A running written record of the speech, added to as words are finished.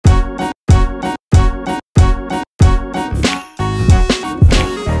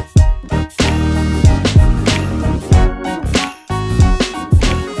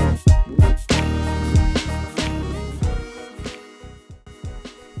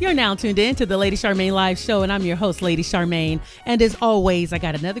You're now tuned in to the Lady Charmaine Live Show, and I'm your host, Lady Charmaine. And as always, I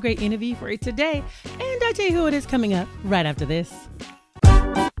got another great interview for you today, and I'll tell you who it is coming up right after this.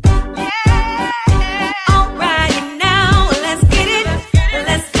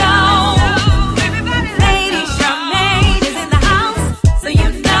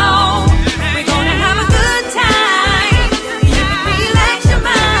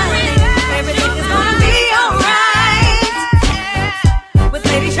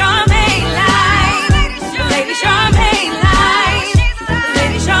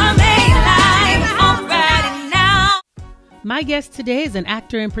 My guest today is an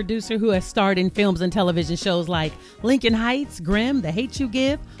actor and producer who has starred in films and television shows like Lincoln Heights, Grimm, The Hate You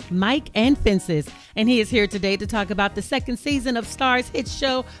Give, Mike, and Fences. And he is here today to talk about the second season of Starz hit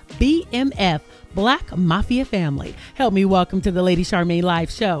show BMF, Black Mafia Family. Help me welcome to the Lady Charmaine Live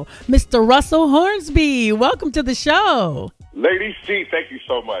Show, Mr. Russell Hornsby. Welcome to the show. Lady C, thank you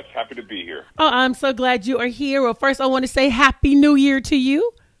so much. Happy to be here. Oh, I'm so glad you are here. Well, first I want to say Happy New Year to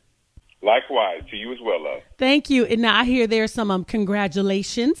you. Likewise, to you as well, love. Thank you. And now I hear there's some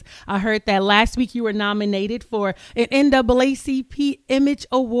congratulations. I heard that last week you were nominated for an NAACP Image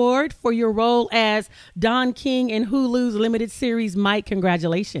Award for your role as Don King in Hulu's limited series, Mike.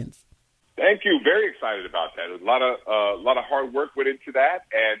 Congratulations. Thank you. Very excited about that. A lot of hard work went into that,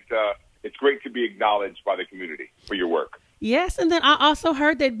 and it's great to be acknowledged by the community for your work. Yes, and then I also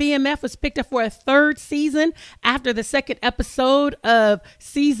heard that BMF was picked up for a third season after the second episode of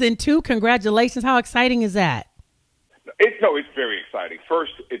season 2. Congratulations. How exciting is that? It's very exciting.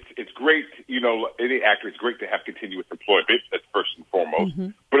 First, it's great, any actor, it's great to have continuous employment. That's first and foremost. Mm-hmm.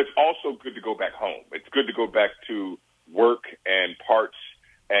 But it's also good to go back home. It's good to go back to work and parts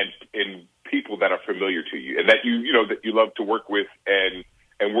and people that are familiar to you and that that you love to work with and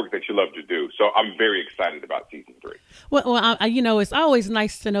work that you love to do. So I'm very excited about season 3. Well, it's always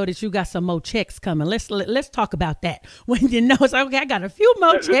nice to know that you got some more checks coming. Let's talk about that. When you know it's okay, I got a few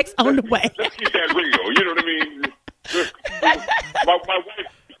more checks on the way. Let's keep that real. You know what I mean? My wife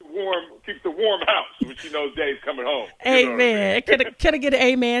keeps the warm house when she knows Dave's coming home. Amen. Can I get an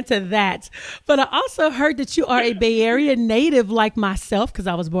amen to that? But I also heard that you are a Bay Area native like myself, because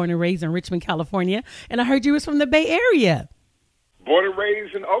I was born and raised in Richmond, California, and I heard you was from the Bay Area. Born and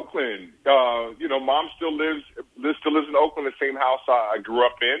raised in Oakland. Mom still lives in Oakland, the same house I grew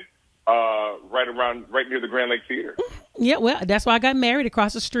up in, right near the Grand Lake Theater. Yeah, well, that's why I got married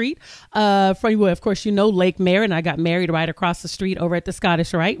across the street of course, Lake Merritt, and I got married right across the street over at the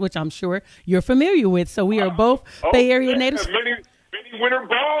Scottish Rite, which I'm sure you're familiar with. So we are both Bay Area natives. Many winter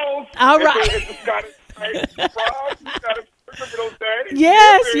balls. All right. It's the Scottish Rite. Remember those days?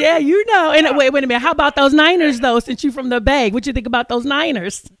 Yes, yeah, And wait a minute. How about those Niners, though, since you're from the Bay? What you think about those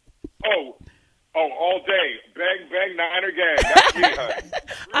Niners? Oh, all day. Bang, Niner gang. That's me, honey.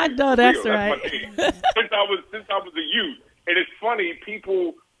 I know that's real. right. That's my team. Since I was a youth. And it's funny,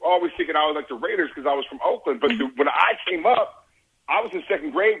 people always thinking I was like the Raiders because I was from Oakland. But when I came up, I was in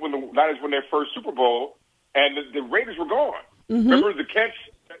second grade when the Niners won their first Super Bowl, and the Raiders were gone. Mm-hmm. Remember the catch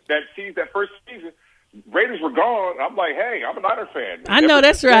that first season? Raiders were gone. I'm like, hey, I'm a Niner fan. I know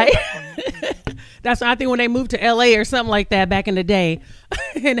that's right. That's why I think when they moved to L.A. or something like that back in the day,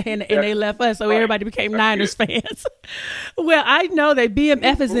 and they left us, so everybody became Niners fans. Well, I know that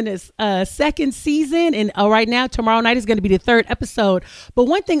BMF is in its second season, and right now, tomorrow night is going to be the third episode. But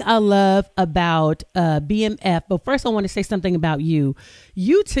one thing I love about BMF, but first I want to say something about you.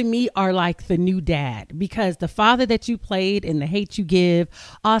 You, to me, are like the new dad, because the father that you played in The Hate You Give,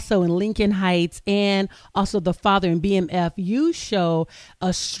 also in Lincoln Heights, and also the father in BMF, you show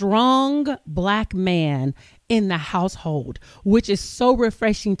a strong Black man in the household, which is so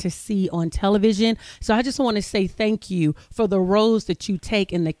refreshing to see on television. So I just want to say thank you for the roles that you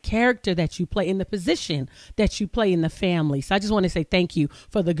take and the character that you play in the position that you play in the family. So I just want to say thank you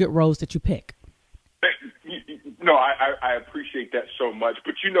for the good roles that you pick. No, I appreciate that so much.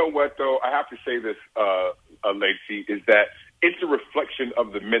 But you know what, though? I have to say this, Lacey, is that it's a reflection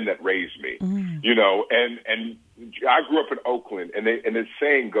of the men that raised me, and I grew up in Oakland, and the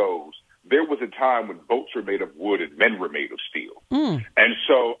saying goes, there was a time when boats were made of wood and men were made of steel. And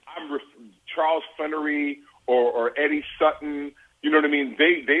so Charles Flannery or Eddie Sutton, you know what I mean?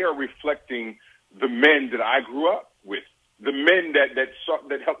 They are reflecting the men that I grew up with, the men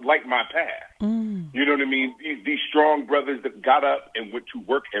that helped light my path. You know what I mean? These strong brothers that got up and went to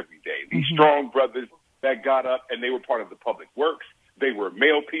work every day. These strong brothers that got up and they were part of the public works. They were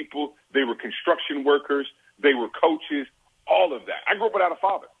mail people. They were construction workers. They were coaches, all of that. I grew up without a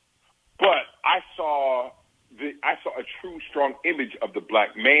father. But I saw a true strong image of the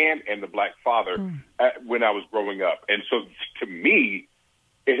Black man and the Black father when I was growing up. And so to me,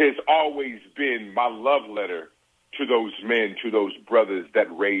 it has always been my love letter to those men, to those brothers that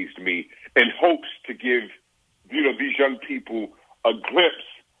raised me, in hopes to give, these young people a glimpse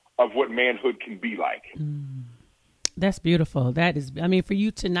of what manhood can be like. That's beautiful. That is, for you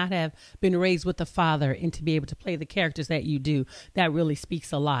to not have been raised with a father and to be able to play the characters that you do, that really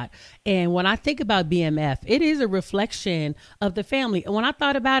speaks a lot. And when I think about BMF, it is a reflection of the family. And when I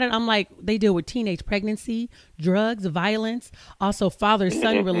thought about it, I'm like, they deal with teenage pregnancy, drugs, violence, also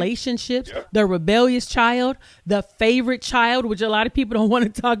father-son relationships, the rebellious child, the favorite child, which a lot of people don't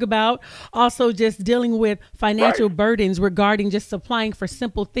want to talk about. Also just dealing with financial burdens regarding just supplying for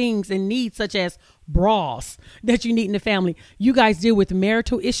simple things and needs such as bras that you need in the family. You guys deal with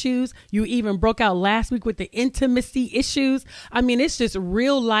marital issues. You even broke out last week with the intimacy issues. It's just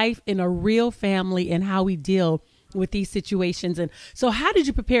real life in a real family and how we deal with these situations. And so how did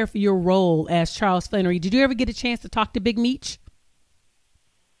you prepare for your role as Charles Flannery? Did you ever get a chance to talk to Big Meech?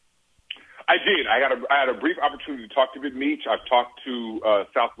 I did. I had a brief opportunity to talk to Big Meech. I've talked to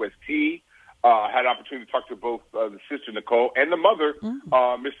Southwest T. I had an opportunity to talk to both the sister, Nicole, and the mother,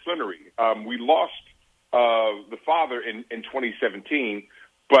 Miss Flannery. We lost the father in 2017,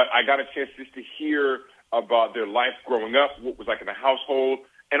 but I got a chance just to hear about their life growing up, what was like in the household,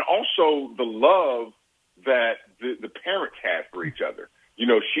 and also the love that the parents had for each other.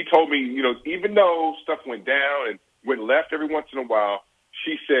 She told me, even though stuff went down and went left every once in a while,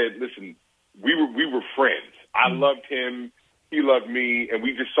 she said, listen, we were friends. I loved him. He loved me, and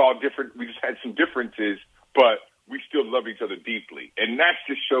we just had some differences, but we still love each other deeply. And that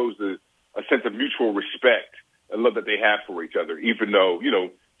just shows a sense of mutual respect and love that they have for each other, even though,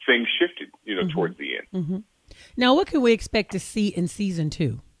 things shifted, towards the end. Now, what can we expect to see in season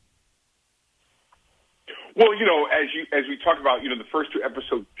 2? Well, as we talked about, the first 2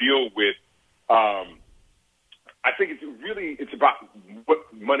 episodes deal with, I think it's about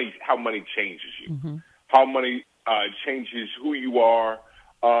how money changes you, how money changes who you are.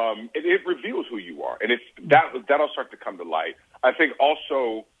 It reveals who you are, and that'll start to come to light. I think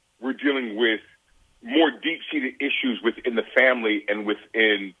also we're dealing with more deep-seated issues within the family and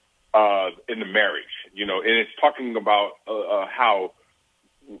within in the marriage, and it's talking about how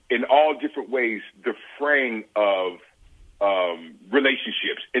in all different ways the fraying of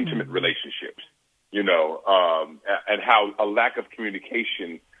relationships, intimate relationships, and how a lack of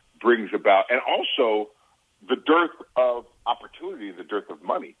communication brings about, and also the dearth of opportunity, the dearth of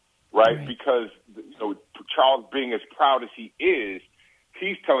money, right? Because, Charles, being as proud as he is,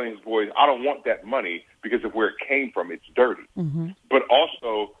 he's telling his boys, I don't want that money because of where it came from. It's dirty. But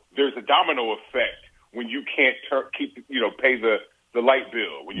also there's a domino effect when you can't pay the light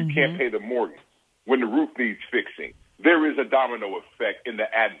bill, when you can't pay the mortgage, when the roof needs fixing. There is a domino effect in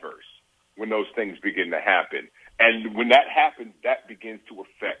the adverse when those things begin to happen. And when that happens, that begins to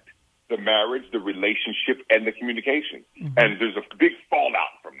affect the marriage, the relationship, and the communication. And there's a big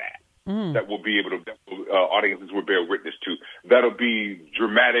fallout from that that will be able to, audiences will bear witness to. That'll be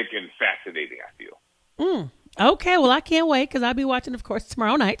dramatic and fascinating, I feel. Okay, well, I can't wait because I'll be watching, of course,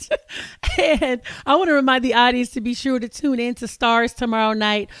 tomorrow night. And I want to remind the audience to be sure to tune in to Starz tomorrow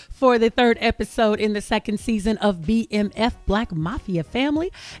night for the 3rd episode in the 2nd season of BMF, Black Mafia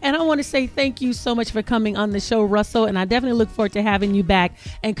Family. And I want to say thank you so much for coming on the show, Russell. And I definitely look forward to having you back.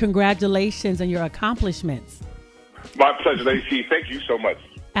 And congratulations on your accomplishments. My pleasure, Lacey. Thank you so much.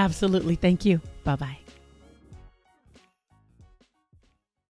 Absolutely. Thank you. Bye-bye.